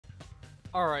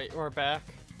Alright, we're back.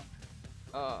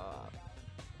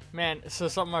 Man, so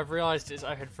something I've realized is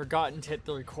I had forgotten to hit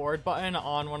the record button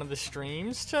on one of the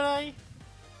streams today.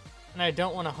 And I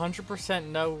don't want to 100%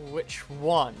 know which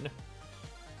one.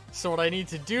 So what I need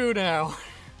to do now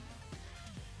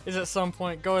is at some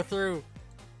point go through,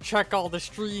 check all the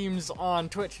streams on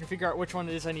Twitch and figure out which one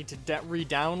it is I need to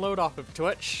re-download off of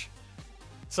Twitch.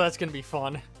 So that's gonna be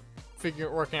fun.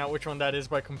 Working out which one that is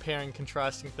by comparing,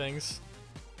 contrasting things.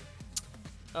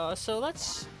 So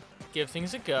let's give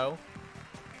things a go.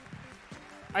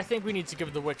 I think we need to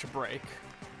give the witch a break.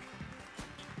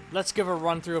 Let's give a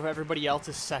run through of everybody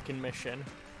else's second mission.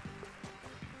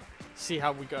 See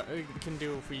how we can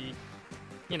do if we,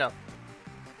 you know,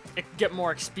 get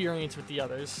more experience with the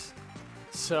others.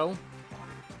 So,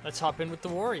 let's hop in with the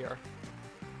warrior.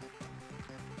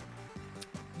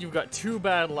 You've got 2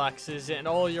 battle axes and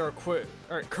all your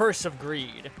curse of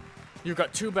greed. You've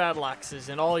got 2 battle axes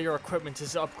and all your equipment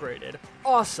is upgraded.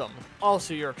 Awesome!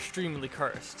 Also, you're extremely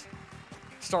cursed.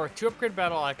 Start with 2 upgraded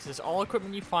battle axes. All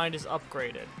equipment you find is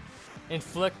upgraded.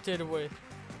 Inflicted with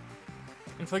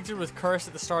curse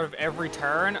at the start of every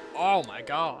turn. Oh my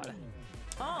god.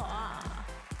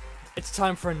 It's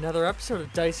time for another episode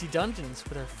of Dicey Dungeons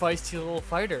with our feisty little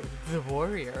fighter, the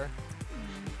warrior.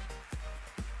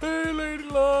 Hey, Lady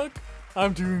Luck!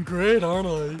 I'm doing great, aren't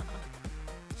I?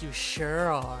 You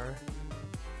sure are.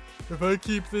 If I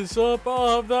keep this up,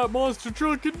 I'll have that monster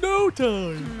truck in no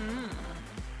time.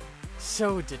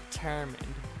 So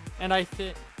determined. And I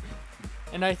think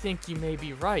you may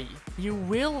be right. You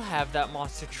will have that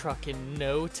monster truck in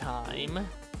no time.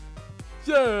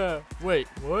 Yeah! Wait,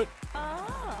 what?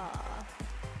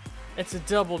 It's a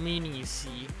double meaning, you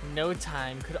see. No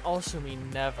time could also mean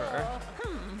never.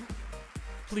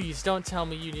 Please don't tell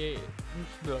me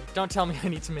don't tell me I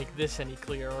need to make this any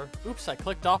clearer. Oops, I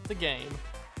clicked off the game.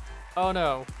 Oh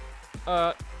no.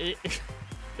 There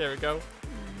we go.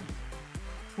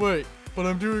 Wait, but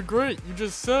I'm doing great, you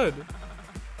just said.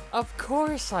 Of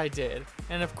course I did.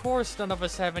 And of course none of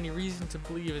us have any reason to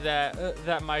believe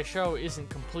that my show isn't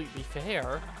completely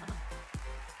fair.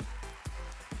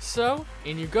 So,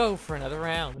 in you go for another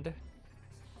round.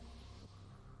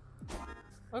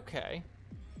 Okay.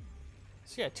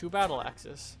 So yeah, 2 battle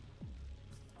axes.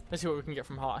 Let's see what we can get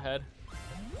from Hothead.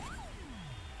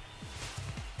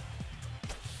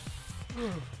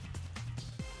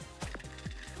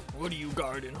 What are you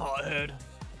guarding, Hothead?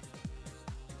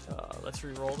 Let's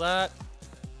re-roll that.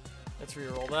 Let's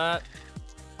re-roll that.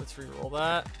 Let's re-roll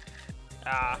that.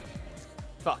 Ah.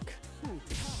 Fuck.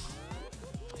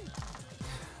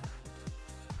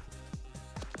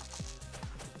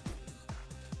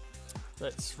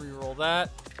 Let's re-roll that.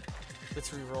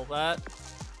 Let's re-roll that.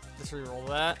 Let's re-roll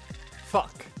that.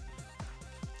 Fuck.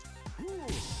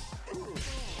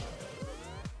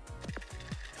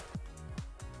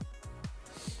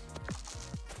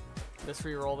 Let's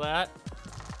re-roll that.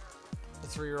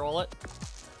 Let's re-roll it.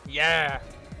 Yeah!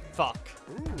 Fuck.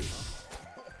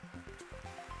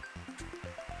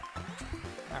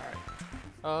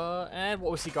 Alright. And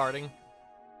what was he guarding?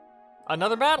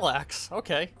 Another battle axe.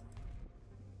 Okay.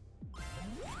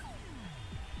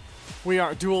 We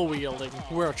aren't dual wielding.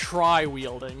 We're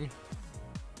tri-wielding.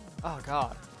 Oh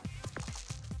god.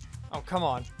 Oh, come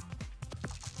on.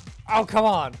 Oh, come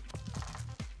on!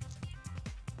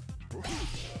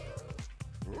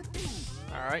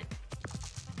 Alright.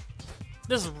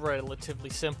 This is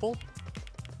relatively simple.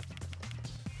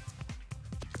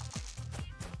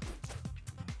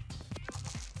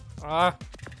 Fuck.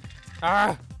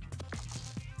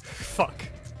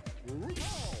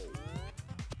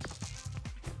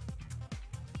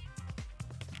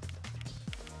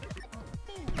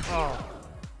 Oh.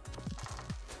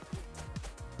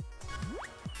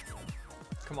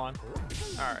 Come on.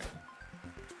 Alright.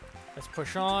 Let's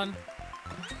push on.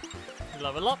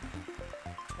 Level up.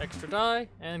 Extra die.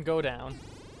 And go down.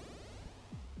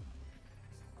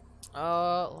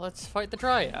 Let's fight the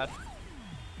Dryad.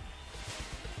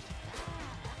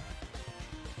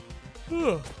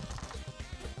 Alright,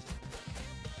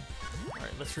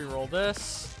 let's re-roll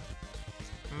this.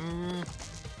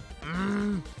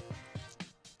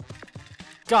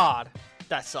 God,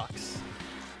 that sucks.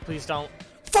 Please don't.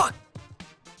 Fuck!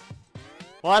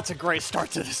 Well, that's a great start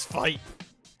to this fight.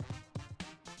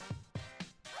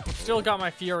 Still got my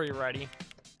fury ready.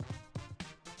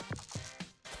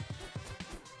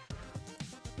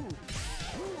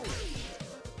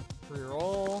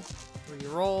 Reroll.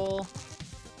 Reroll.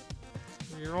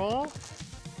 Reroll.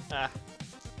 Ah,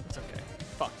 it's okay.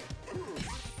 Fuck.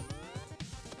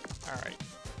 Alright.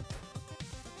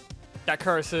 That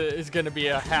curse is gonna be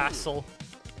a hassle.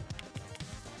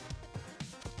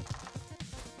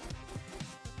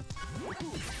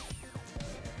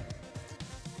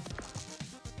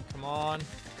 Come on.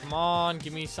 Come on.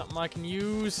 Give me something I can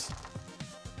use.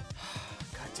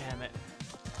 God damn it.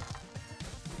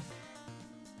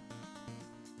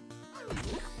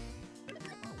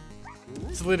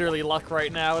 It's literally luck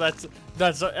right now.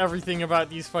 That's everything about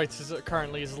these fights is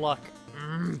currently is luck.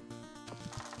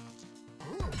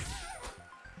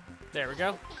 There we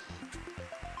go.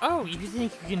 Oh, you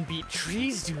think you can beat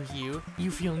trees, do you? You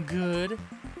feel good?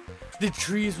 The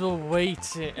trees will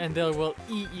wait and they will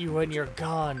eat you when you're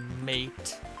gone,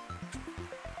 mate.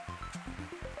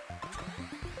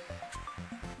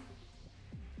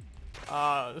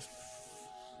 Oh,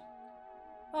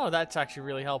 that's actually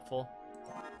really helpful.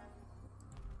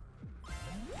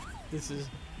 This is...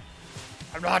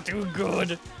 I'm not doing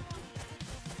good!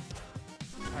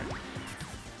 Alright.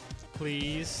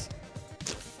 Please.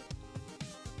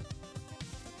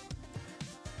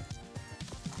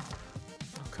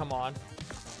 Oh, come on.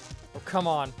 Oh, come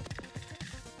on.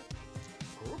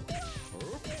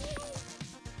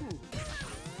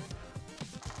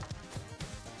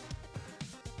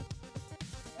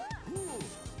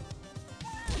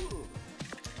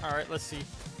 Alright, let's see.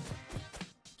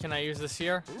 Can I use this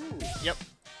here? Yep.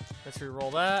 Let's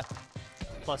re-roll that.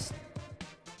 Plus...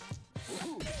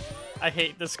 I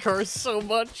hate this curse so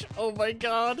much. Oh my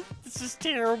god. This is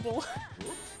terrible.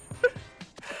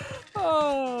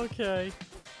 Oh, okay.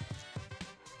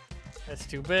 That's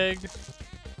too big.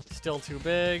 Still too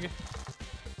big.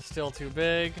 Still too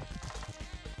big.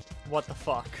 What the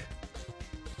fuck?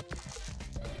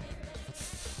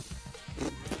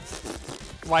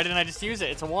 Why didn't I just use it?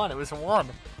 It's a 1. It was a 1.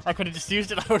 I could have just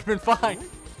used it. I would have been fine.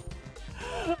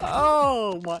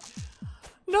 Oh my...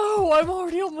 No, I'm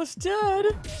already almost dead.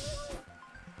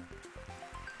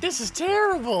 This is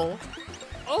terrible.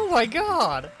 Oh my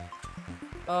god.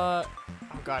 Oh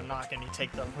god, not gonna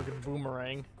take the fucking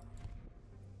boomerang.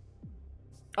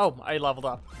 Oh, I leveled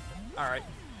up. Alright.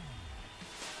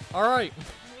 Alright.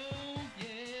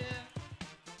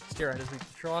 Steer ahead as we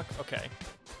truck. Okay.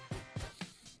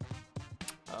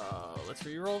 Let's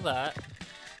re-roll that.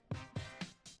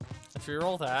 Let's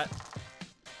re-roll that.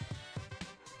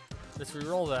 Let's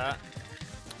re-roll that.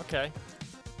 Okay.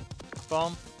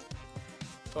 Bump.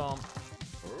 Bump.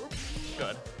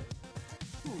 Good.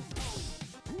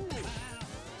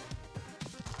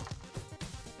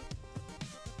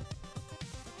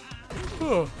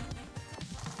 Whew.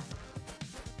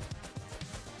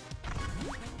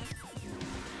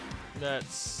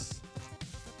 That's...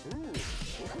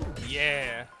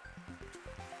 Yeah.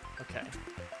 Okay.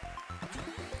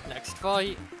 Next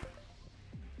fight.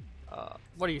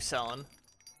 What are you selling?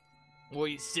 What are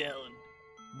you selling?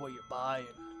 What are you buying?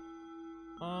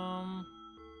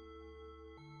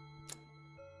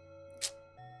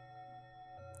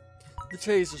 The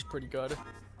chase is pretty good.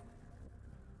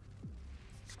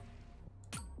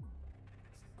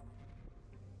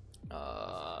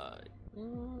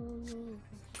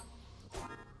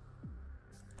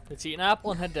 Let's eat an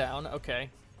apple and head down. Okay.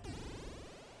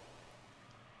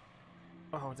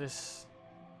 Oh, this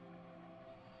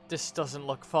doesn't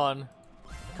look fun.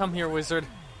 Come here, wizard.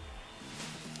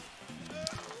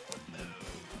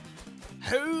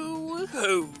 Ho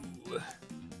ho!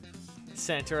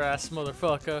 Center ass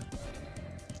motherfucker.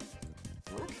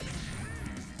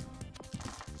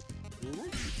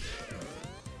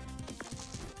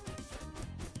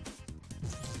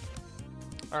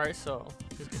 Alright, so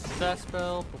just get that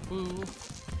spell, boo.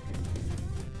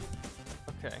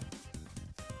 Okay.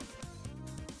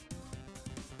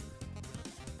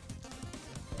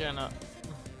 Yeah, no.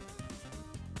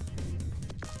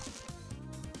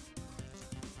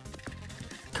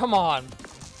 Come on!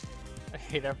 I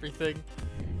hate everything.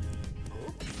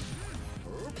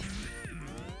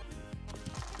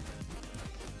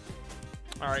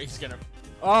 Alright, he's gonna...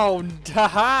 Oh,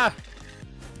 haha!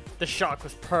 The shock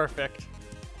was perfect.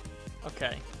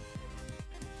 Okay.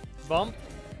 Bump.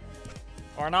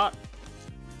 Or not.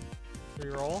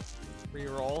 Reroll.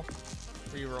 Reroll.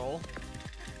 Reroll.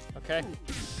 Okay.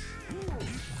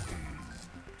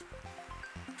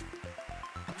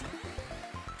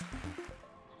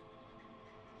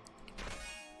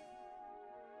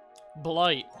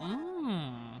 Blight.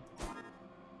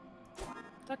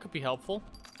 That could be helpful.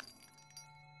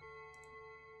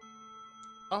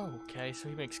 Oh, okay, so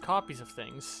he makes copies of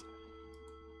things.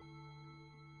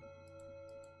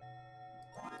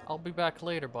 I'll be back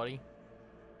later, buddy.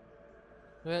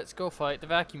 Let's go fight the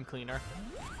vacuum cleaner.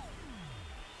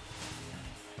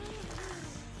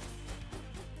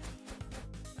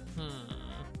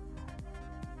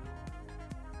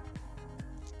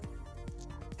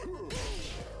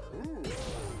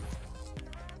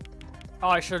 Oh,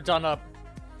 I should have done a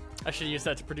I should use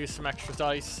that to produce some extra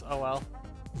dice. Oh well.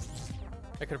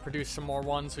 I could have produced some more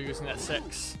ones by using that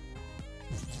 6.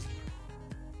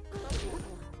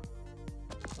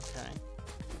 Okay.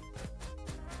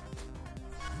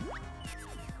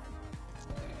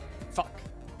 Fuck.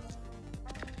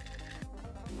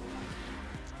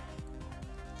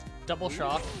 Double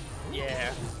shot.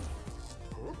 Yeah.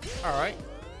 Alright.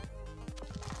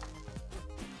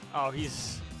 Oh,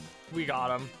 we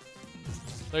got him.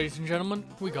 Ladies and gentlemen,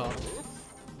 we got him.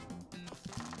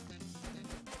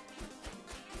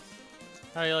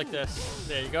 How do you like this?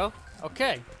 There you go.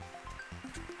 Okay.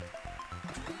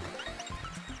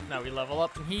 Now we level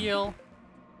up and heal.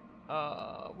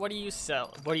 What do you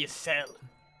sell? What do you sell?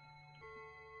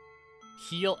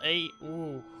 Heal 8.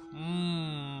 Ooh.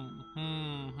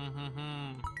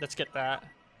 Let's get that.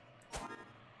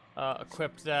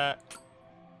 Equip that.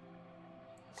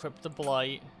 Equip the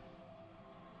blight.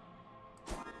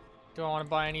 Do I want to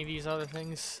buy any of these other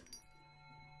things?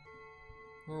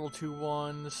 Roll 2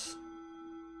 1s.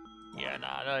 Yeah,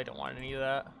 nah, I don't want any of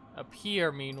that. Up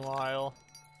here, meanwhile,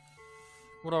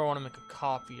 what do I want to make a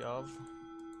copy of?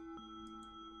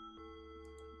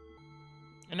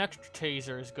 An extra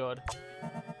taser is good.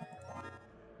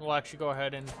 We'll actually go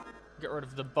ahead and get rid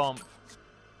of the bump.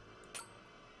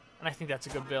 And I think that's a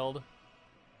good build.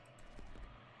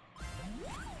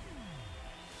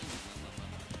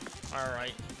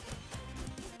 Alright.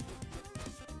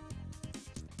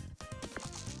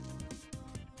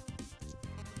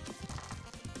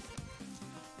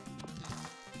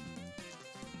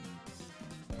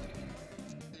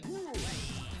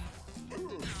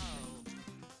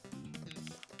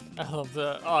 I love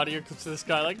the audio clips of this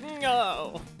guy like,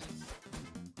 no!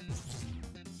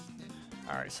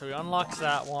 Alright, so he unlocks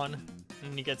that one,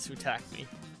 and he gets to attack me.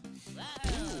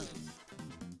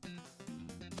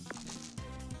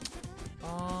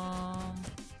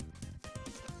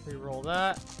 Reroll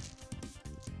that.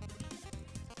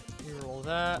 Reroll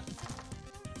that.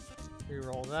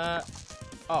 Reroll that.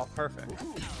 Oh, perfect.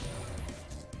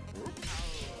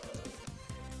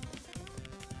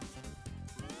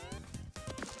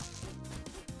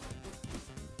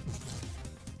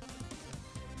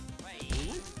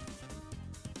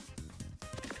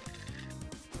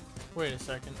 Wait a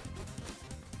second.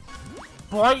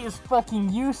 Blight is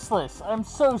fucking useless. I'm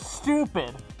so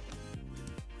stupid.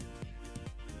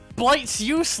 Blight's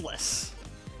useless.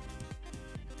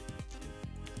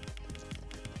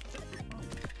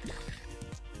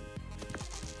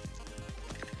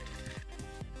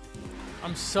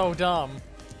 I'm so dumb.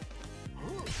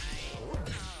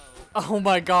 Oh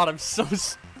my god, I'm so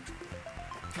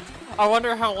I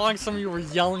wonder how long some of you were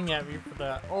yelling at me for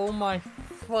that. Oh my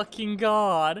fucking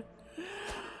god.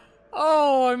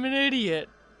 Oh, I'm an idiot.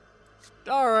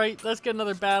 Alright, let's get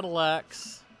another battle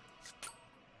axe.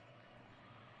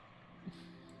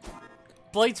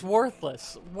 Blight's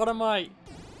worthless. What am I?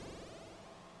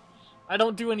 I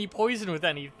don't do any poison with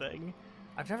anything.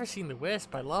 I've never seen the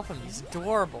Wisp. I love him. He's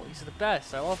adorable. He's the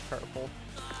best. I love purple.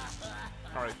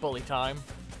 Alright, bully time.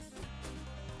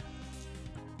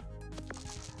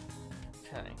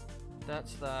 Okay.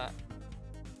 That's that.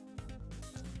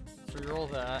 Let's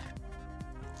reroll that.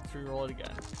 Let's reroll it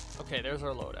again. Okay, there's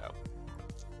our loadout.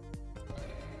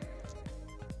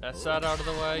 That's that out of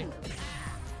the way.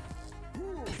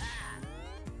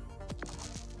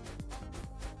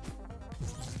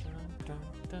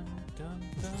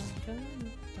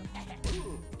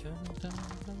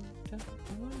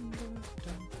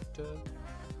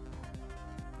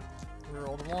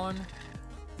 Reroll the 1.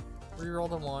 Reroll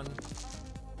the 1.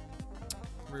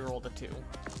 Reroll the 2.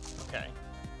 Okay.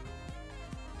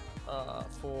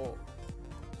 4,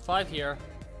 5 here.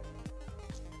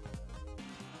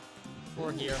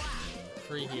 4 here.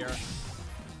 3 here.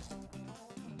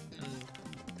 And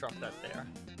drop that there.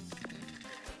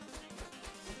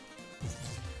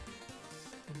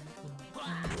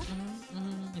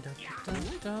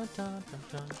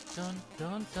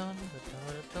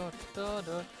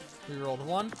 Reroll the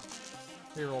 1.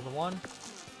 Reroll the 1.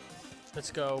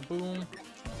 Let's go. Boom.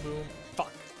 Boom.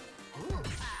 Fuck.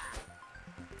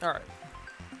 Alright.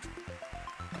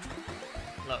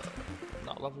 No,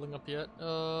 not leveling up yet.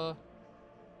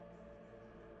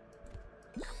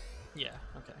 Yeah,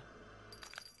 okay.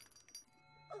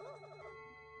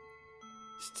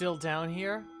 Still down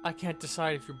here? I can't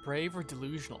decide if you're brave or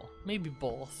delusional. Maybe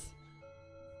both.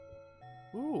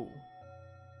 Ooh.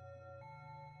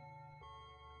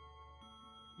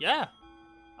 Yeah.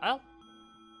 I'll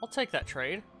take that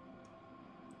trade.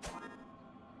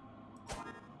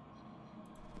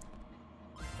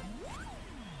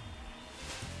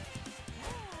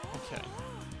 Okay.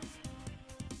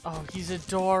 Oh, he's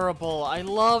adorable. I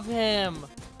love him.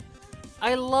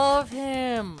 I love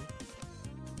him.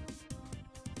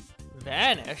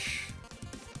 Vanish?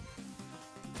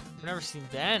 I've never seen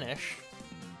Vanish.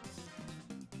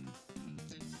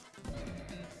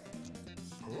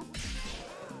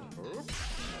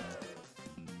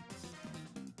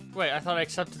 Wait, I thought I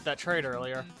accepted that trade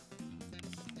earlier.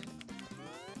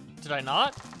 Did I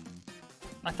not?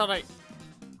 I thought I...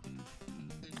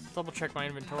 Double check my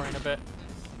inventory in a bit.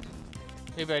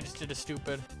 Maybe I just did a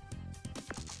stupid.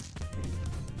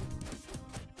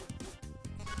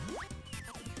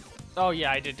 Oh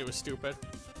yeah, I did do a stupid.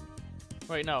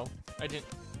 Wait, no, I didn't.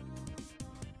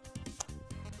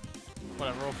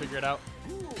 Whatever, we'll figure it out.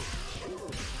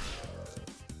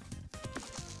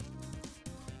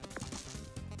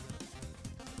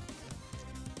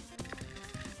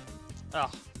 Oh,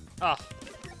 oh,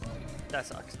 that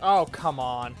sucks. Oh, come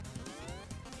on.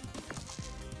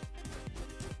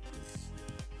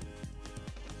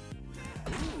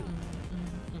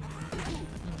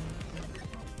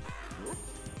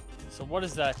 So what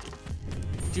does that do?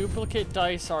 Duplicate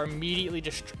dice are immediately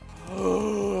destroyed.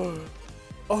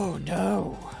 Oh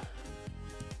no.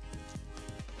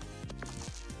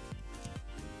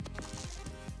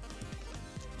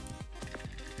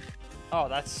 Oh,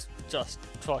 that's just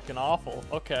fucking awful.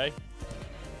 Okay.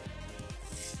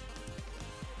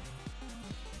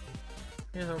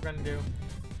 Here's what we're gonna do.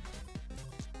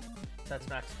 That's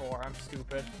max 4. I'm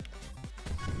stupid.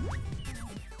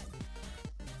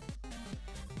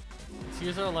 Let's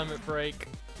use our limit break.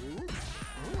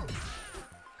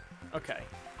 Okay.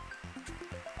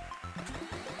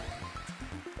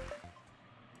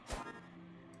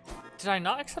 Did I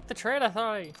not accept the trade? I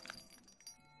thought I...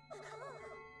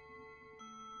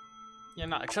 Yeah,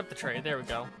 not accept the trade. There we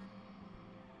go.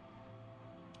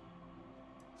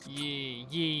 Yee,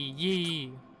 yee,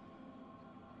 yee.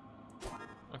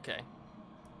 Okay.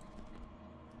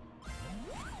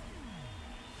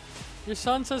 Your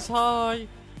son says hi.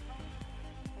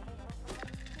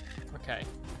 Okay.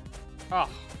 Oh.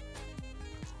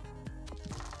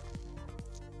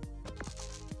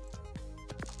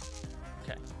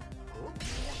 Okay.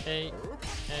 8,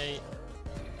 8.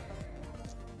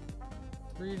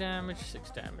 3 damage,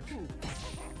 6 damage.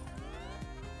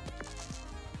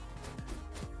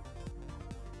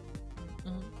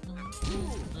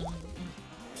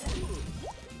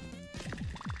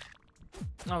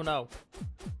 Oh no.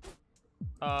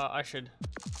 I should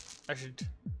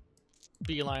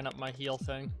beeline up my heal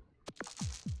thing.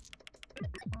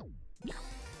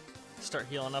 Start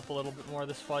healing up a little bit more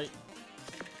this fight.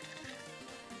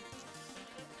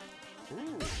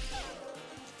 I'm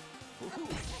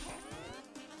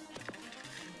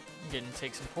getting to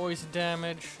take some poison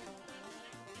damage.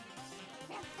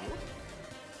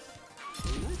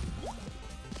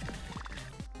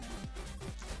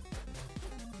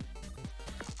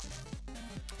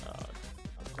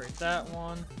 Upgrade that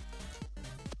one.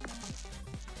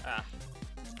 Ah.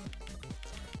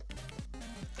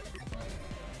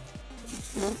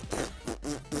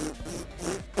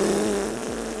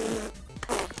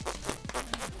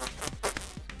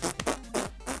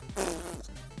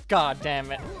 God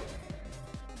damn it.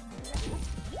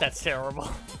 That's terrible.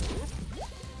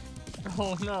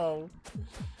 Oh no.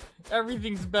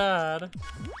 Everything's bad.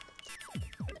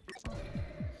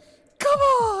 Come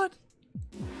on!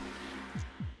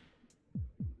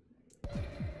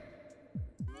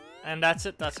 And that's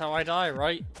it. That's how I die,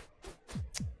 right?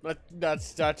 But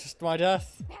that's just my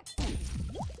death.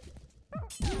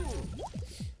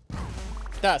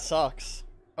 That sucks.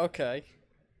 Okay.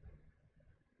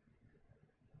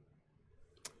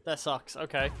 That sucks.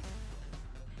 Okay.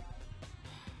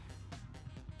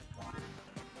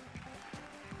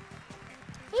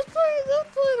 Let's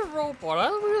play the robot. I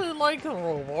really like the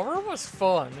robot. It was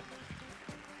fun.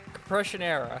 Compression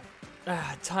era.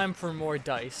 Time for more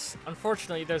dice.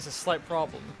 Unfortunately, there's a slight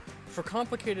problem. For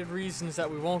complicated reasons that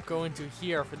we won't go into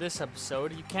here for this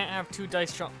episode, you can't have 2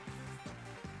 dice jump.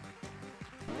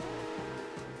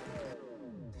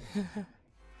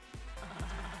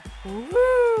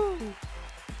 Woo!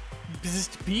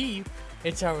 Bzzzt beep.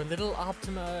 It's our little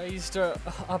optimized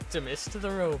optimist,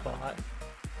 the robot.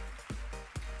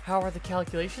 How are the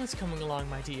calculations coming along,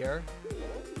 my dear?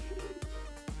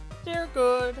 They're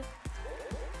good.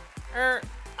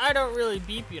 I don't really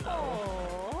beep, you know.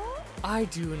 Aww. I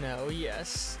do know,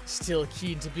 yes. Still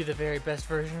keen to be the very best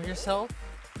version of yourself?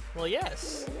 Well,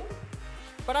 yes.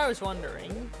 But I was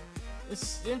wondering,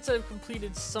 since I've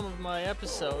completed some of my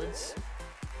episodes,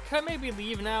 can I maybe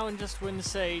leave now and just win,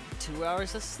 say, 2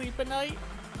 hours of sleep a night?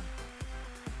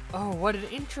 Oh, what an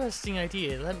interesting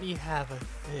idea. Let me have a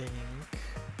think.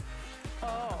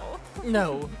 Oh.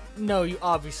 No, you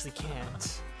obviously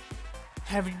can't.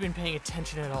 Haven't you been paying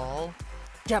attention at all?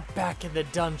 Get back in the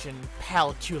dungeon,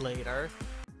 calculator.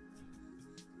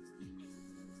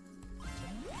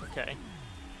 Okay.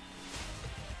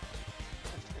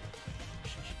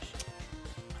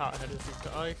 How does he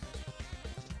die?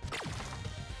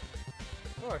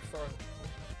 Oh, I saw it.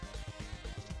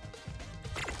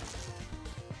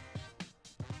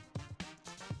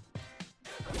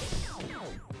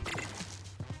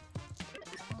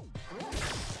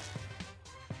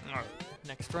 Alright,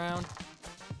 next round.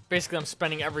 Basically, I'm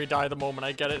spending every die the moment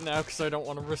I get it now because I don't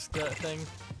want to risk that thing.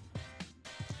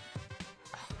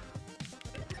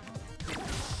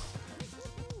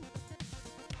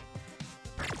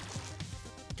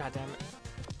 God damn it.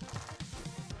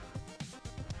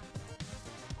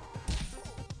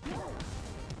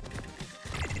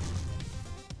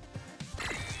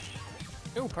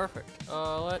 Oh, perfect.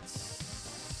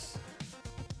 Let's...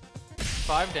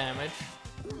 5 damage.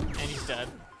 And he's dead.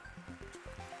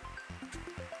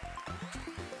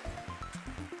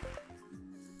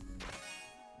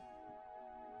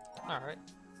 Alright.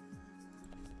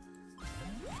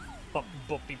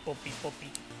 Boppy.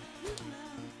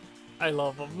 I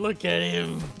love him. Look at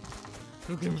him.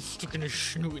 Look at him sticking his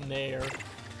snoot in the air.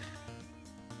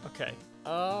 Okay.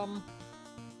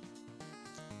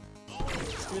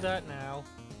 Let's do that now.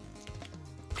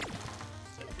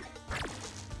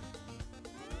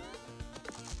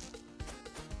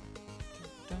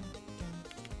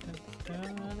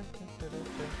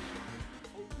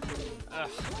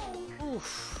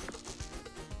 Oof.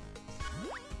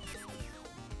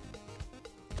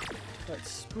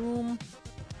 Let's boom.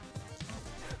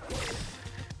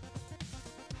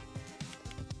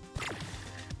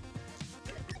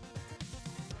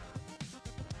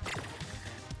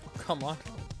 Come on.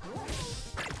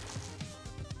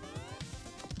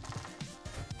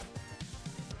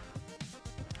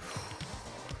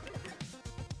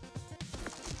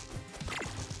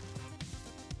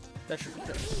 That should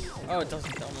kill. Oh, it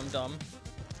doesn't kill him. I'm dumb.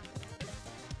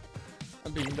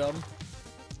 I'm being dumb.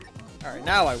 Alright,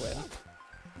 now I win.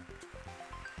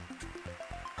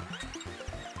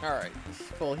 Alright,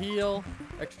 full heal,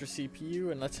 extra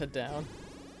CPU, and let's head down.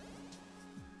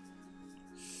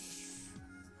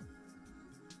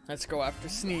 Let's go after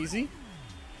Sneezy.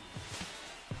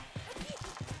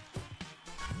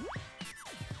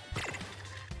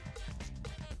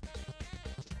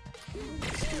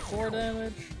 4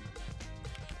 damage.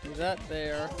 Do that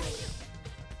there.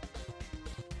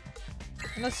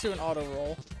 And let's do an auto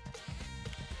roll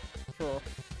for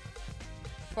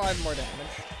 5 more damage.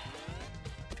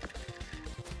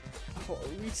 Oh,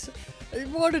 I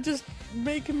want to just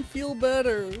make him feel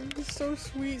better. He's so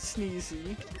sweet,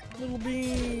 Sneezy. Little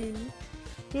bean.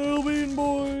 Little bean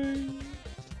boy.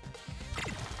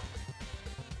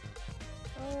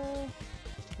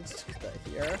 Let's just put that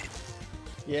here.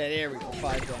 Yeah, there we go.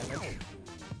 5 damage.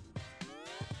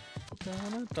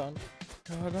 Dun dun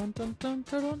dun dun dun dun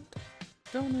dun dun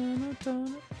dun dun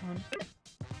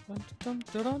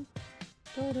dun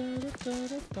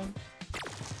dun.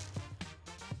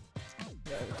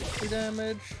 2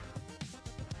 damage.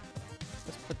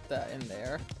 Let's put that in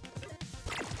there.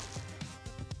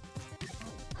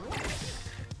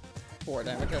 4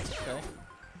 damage, that's okay.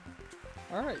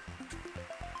 Alright.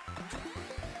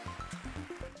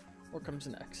 What comes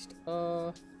next?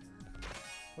 We're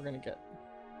gonna get...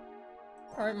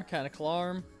 Alright, mechanical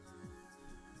arm.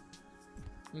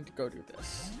 Need to go do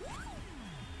this.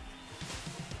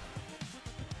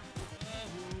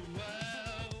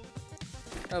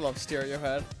 I love stereo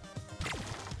head.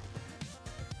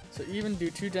 So even do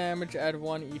 2 damage, add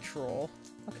 1 each roll.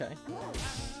 Okay.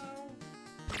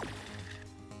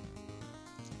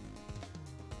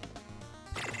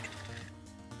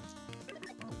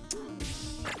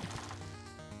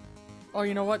 Oh,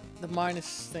 you know what? The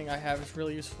minus thing I have is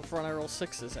really useful for when I roll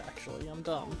 6s, actually. I'm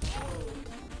dumb.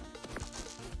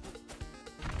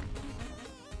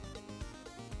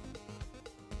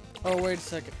 Oh, wait a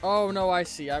second. Oh, no, I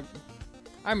see.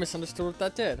 I misunderstood what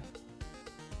that did.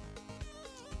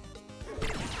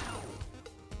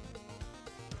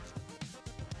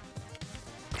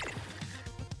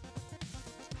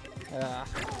 Ah.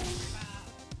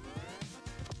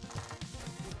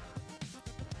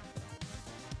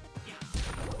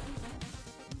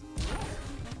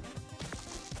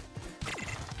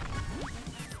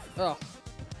 Oh.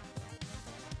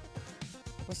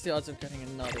 What's the odds of getting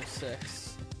another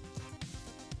 6?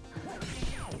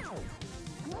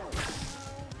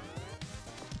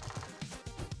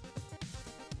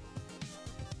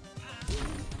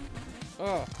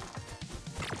 Oh.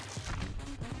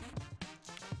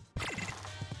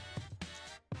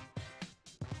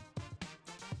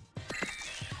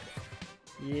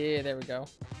 Yeah, there we go.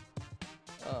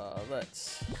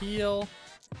 Let's heal.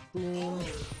 Boom.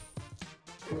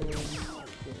 Boom. Boom.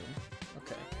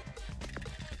 Okay.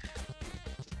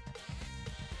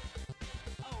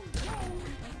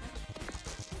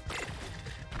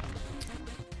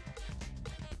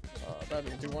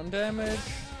 That'll do 1 damage.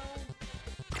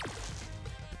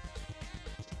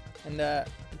 And that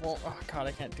won't. Oh god,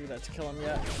 I can't do that to kill him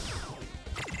yet.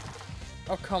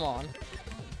 Oh, come on.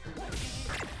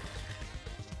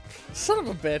 Son of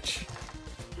a bitch.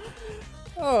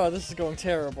 Oh, this is going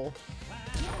terrible.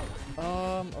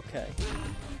 Okay.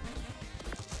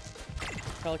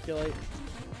 Calculate.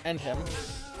 End him.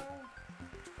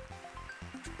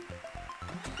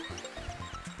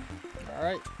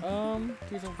 Alright,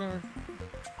 these are gonna...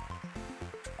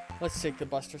 Let's take the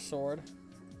Buster Sword.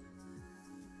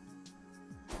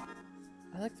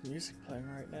 I like the music playing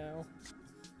right now.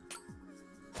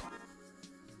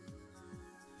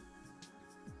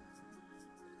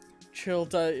 Chill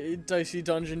Dicey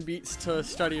dungeon beats to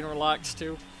study and relax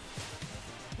to.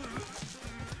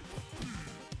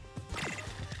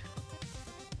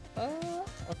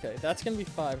 Okay, that's gonna be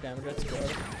 5 damage, that's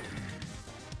good.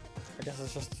 I guess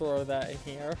let's just throw that in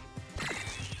here.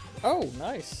 Oh,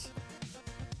 nice.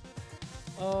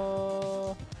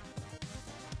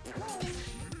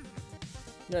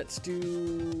 Let's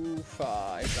do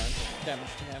 5 damage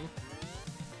to him.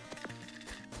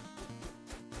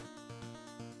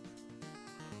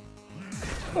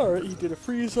 Alright, he did a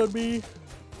freeze on me.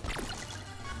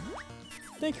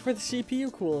 Thank you for the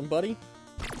CPU cooling, buddy.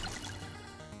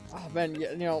 Oh man,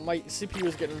 you know, my CPU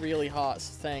is getting really hot,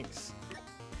 so thanks.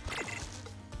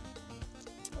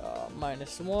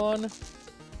 -1.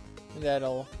 And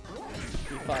that'll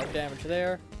be 5 damage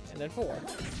there, and then 4.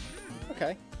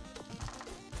 Okay.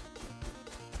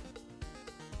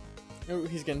 Oh,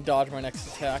 he's gonna dodge my next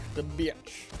attack, the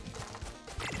bitch.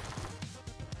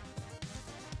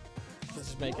 Let's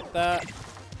just make it that,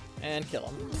 and kill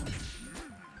him.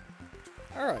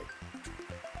 Alright.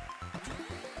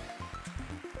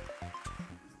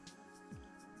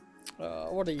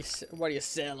 What are you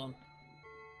selling?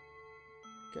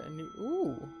 Get a new,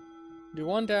 ooh. Do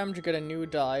 1 damage to get a new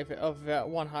dive of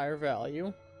 1 higher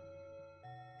value.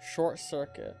 Short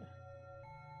circuit.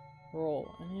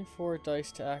 Roll any 4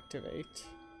 dice to activate.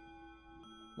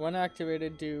 When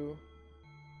activated, do...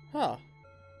 Huh.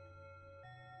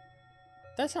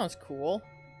 That sounds cool.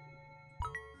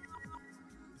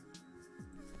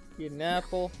 Eat an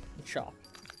apple and chop.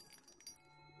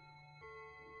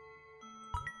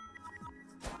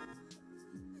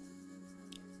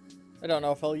 I don't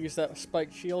know if I'll use that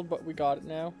spiked shield, but we got it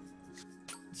now.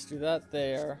 Let's do that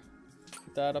there.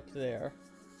 Put that up there.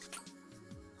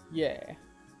 Yeah.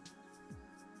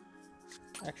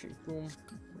 Actually, boom.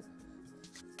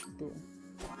 Boom.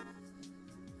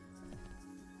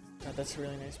 God, that's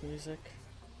really nice music.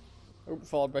 Oh,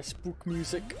 followed by spook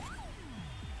music.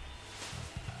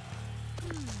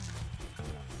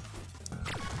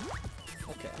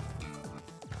 Okay.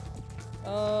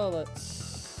 Let's...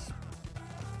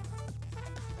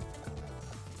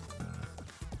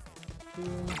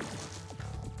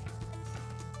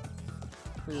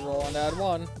 Reroll and add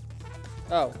 1.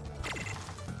 Oh.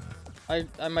 I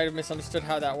might have misunderstood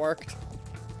how that worked.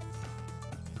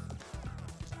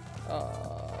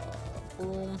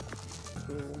 Boom.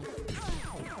 Boom.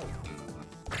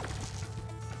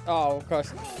 Oh, of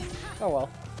course. Oh well.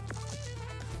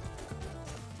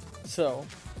 So,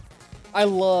 I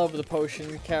love the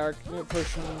potion character,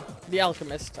 the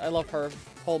alchemist. I love her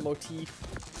whole motif.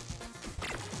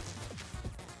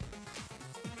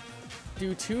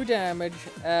 Do 2 damage,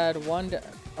 add 1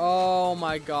 oh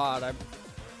my god,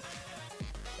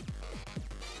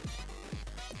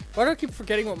 why do I keep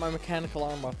forgetting what my mechanical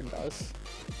arm weapon does?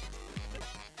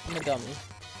 I'm a dummy.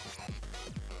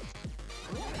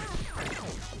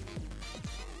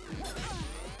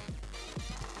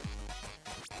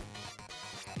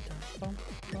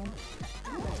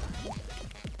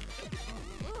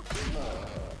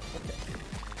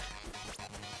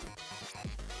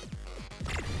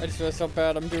 I just realized how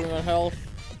bad I'm doing on health.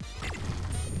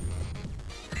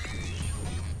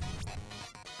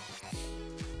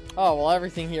 Oh, well,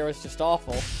 everything here is just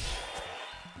awful.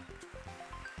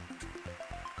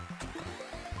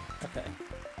 Okay.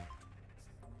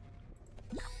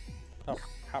 Oh,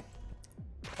 how?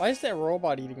 Why is that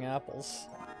robot eating apples?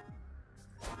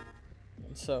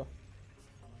 And so,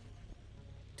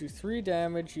 do 3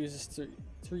 damage, uses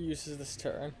 3 uses this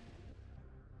turn.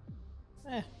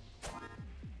 Eh.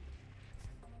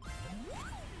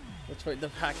 Let's wait, the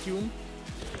vacuum.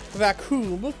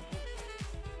 Vacuum.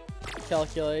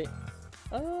 Calculate.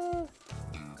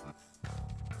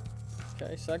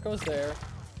 Okay, so that goes there.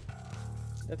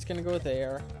 That's gonna go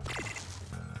there.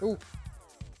 Ooh.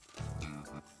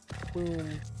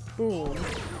 Boom. Boom.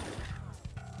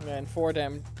 Man, 4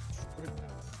 damage.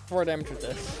 4 damage with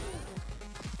this.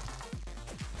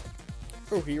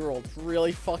 Ooh, he rolled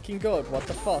really fucking good. What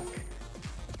the fuck?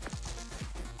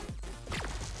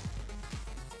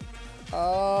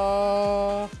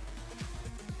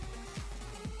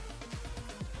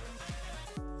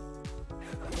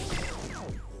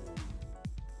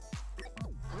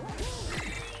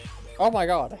 Oh my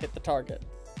god, I hit the target.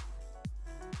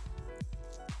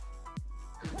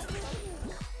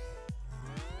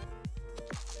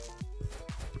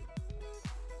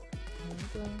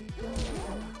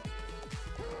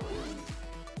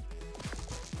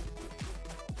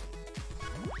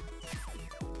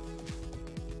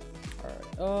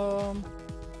 Alright,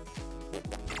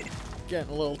 getting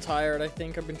a little tired, I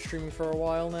think. I've been streaming for a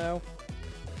while now.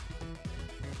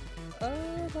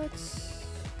 Let's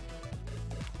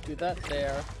do that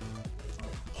there.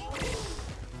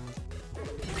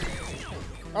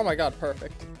 Oh my god,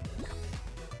 perfect.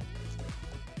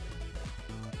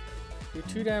 Do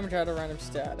 2 damage out of random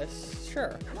status.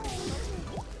 Sure.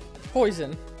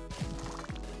 Poison.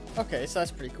 Okay, so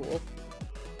that's pretty cool.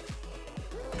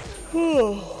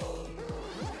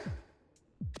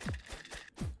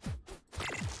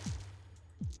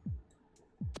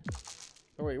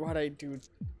 Oh wait, what'd I do?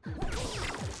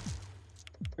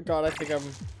 Oh god, I think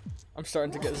I'm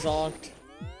starting to get zonked.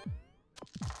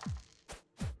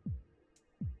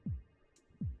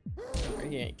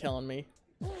 He ain't killing me.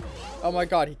 Oh my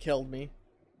god, he killed me.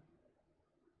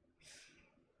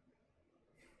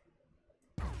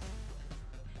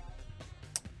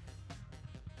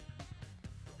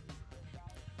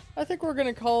 I think we're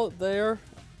gonna call it there.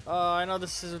 I know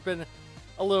this has been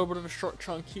a little bit of a short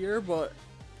chunk here, but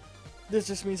this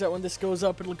just means that when this goes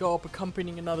up, it'll go up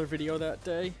accompanying another video that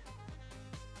day.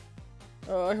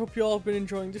 I hope you all have been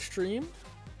enjoying the stream.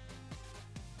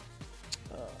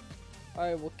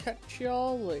 I will catch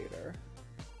y'all later.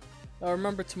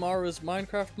 Remember, tomorrow is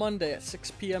Minecraft Monday at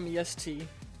 6 PM EST.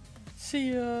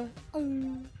 See ya!